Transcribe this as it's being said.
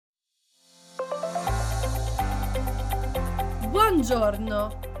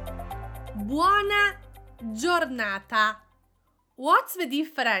Buongiorno. Buona giornata. What's the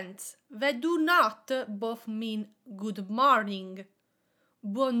difference? They do not both mean good morning.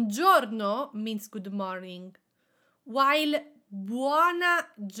 Buongiorno means good morning, while buona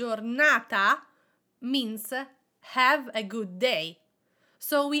giornata means have a good day.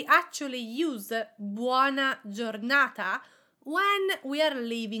 So we actually use buona giornata when we are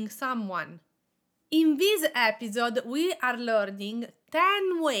leaving someone. In this episode, we are learning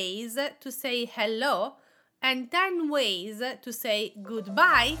 10 ways to say hello and 10 ways to say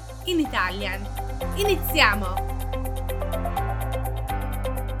goodbye in Italian. Iniziamo!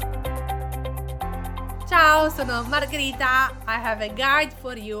 Ciao, sono Margherita. I have a guide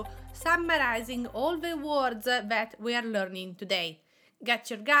for you summarizing all the words that we are learning today. Get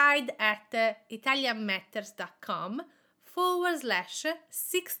your guide at italianmatters.com/65.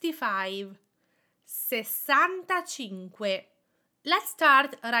 65. Let's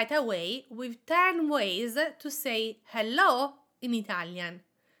start right away with 10 ways to say hello in Italian.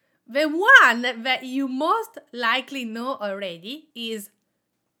 The one that you most likely know already is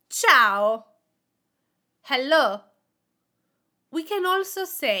ciao. Hello. We can also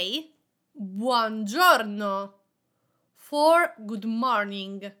say buongiorno for good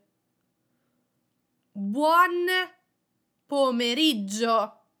morning. Buon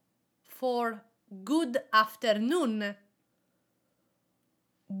pomeriggio for good afternoon.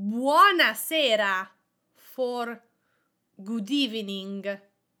 Buonasera for good evening.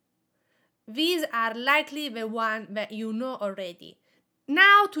 These are likely the one that you know already.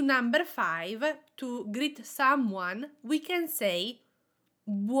 Now to number 5, to greet someone, we can say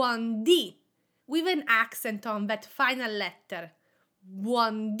buondì with an accent on that final letter.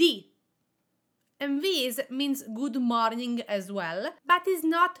 Buondì. And this means good morning as well, but is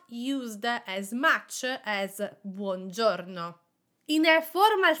not used as much as buongiorno. In a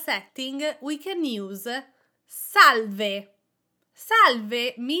formal setting, we can use salve.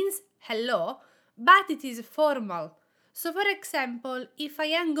 Salve means hello, but it is formal. So for example, if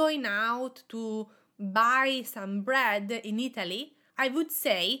I am going out to buy some bread in Italy, I would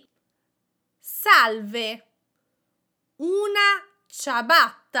say salve, una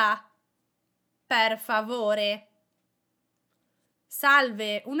ciabatta. Per favore.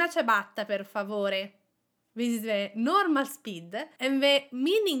 Salve, una ciabatta per favore. This is the normal speed, and the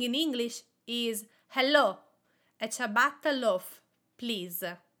meaning in English is hello, a ciabatta loaf,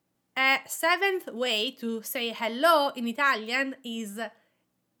 please. A 7th way to say hello in Italian is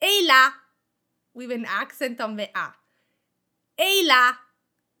ehi là, with an accent on the A. Ehi là.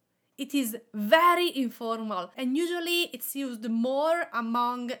 It is very informal, and usually it's used more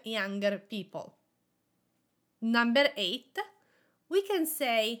among younger people. Number 8, we can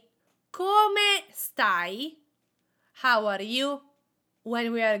say come stai? How are you?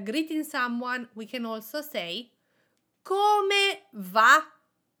 When we are greeting someone, we can also say come va?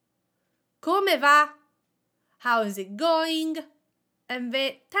 Come va? How is it going? And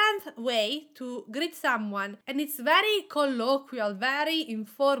the 10th way to greet someone, and it's very colloquial, very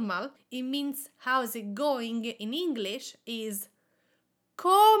informal, it means how's it going in English, is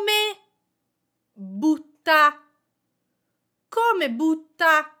come butta. Come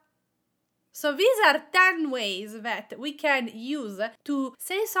butta. So these are 10 ways that we can use to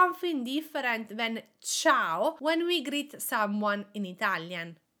say something different than ciao when we greet someone in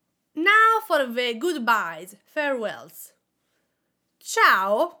Italian. Now for the goodbyes, farewells.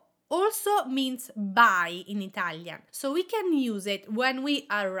 Ciao also means bye in Italian, so we can use it when we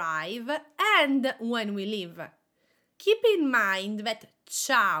arrive and when we leave. Keep in mind that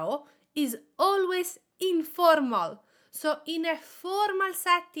ciao is always informal, so in a formal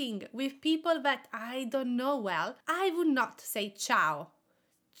setting with people that I don't know well, I would not say ciao.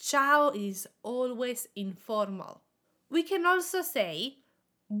 Ciao is always informal. We can also say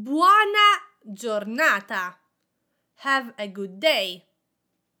buona giornata. Have a good day.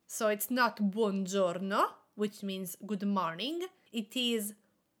 So it's not buongiorno, which means good morning. It is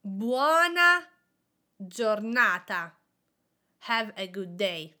buona giornata. Have a good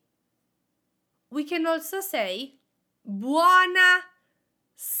day. We can also say buona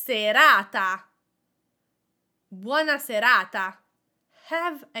serata. Buona serata.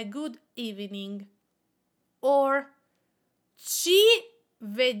 Have a good evening. Or ci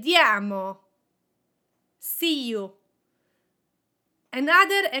vediamo. See you.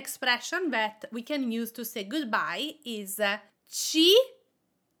 Another expression that we can use to say goodbye is ci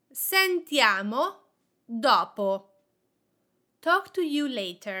sentiamo dopo. Talk to you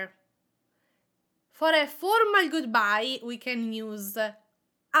later. For a formal goodbye, we can use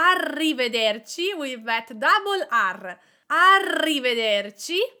arrivederci with that double R.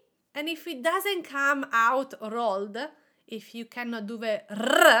 arrivederci. And if it doesn't come out rolled, if you cannot do the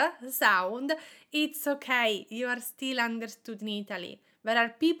r sound, it's okay. You are still understood in Italy. There are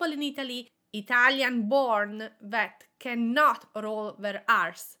people in Italy, Italian born, that cannot roll their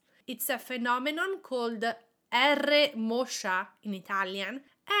R's. It's a phenomenon called R moscia in Italian,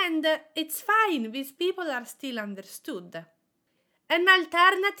 and it's fine. These people are still understood. An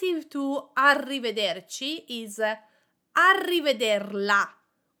alternative to arrivederci is arrivederla,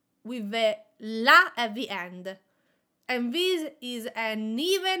 with the la at the end. And this is an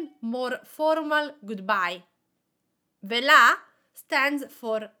even more formal goodbye. The la stands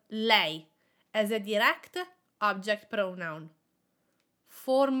for lei as a direct object pronoun.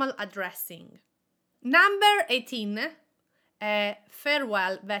 Formal addressing. Number 18, a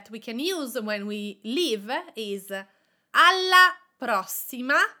farewell that we can use when we leave is alla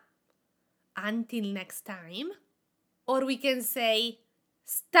prossima, until next time. Or we can say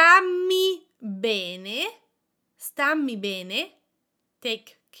stammi bene,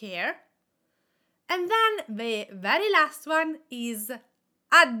 take care. And then the very last one is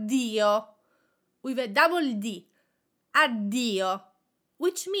addio, with a double D, addio,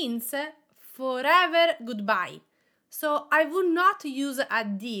 which means forever goodbye. So I would not use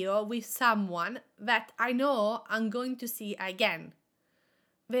addio with someone that I know I'm going to see again.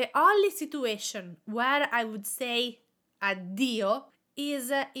 The only situation where I would say addio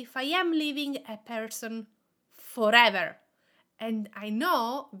is if I am leaving a person forever and I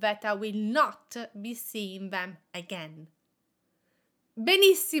know that I will not be seeing them again.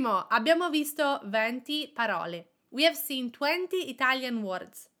 Benissimo, abbiamo visto 20 parole. We have seen 20 Italian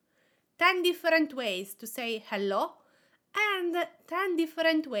words, 10 different ways to say hello, and 10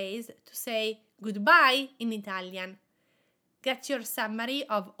 different ways to say goodbye in Italian. Get your summary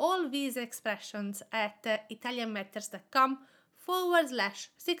of all these expressions at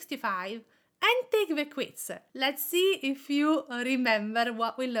italianmatters.com/65 and take the quiz. Let's see if you remember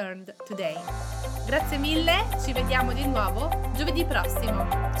what we learned today. Grazie mille, ci vediamo di nuovo giovedì prossimo.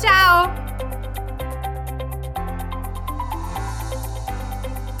 Ciao!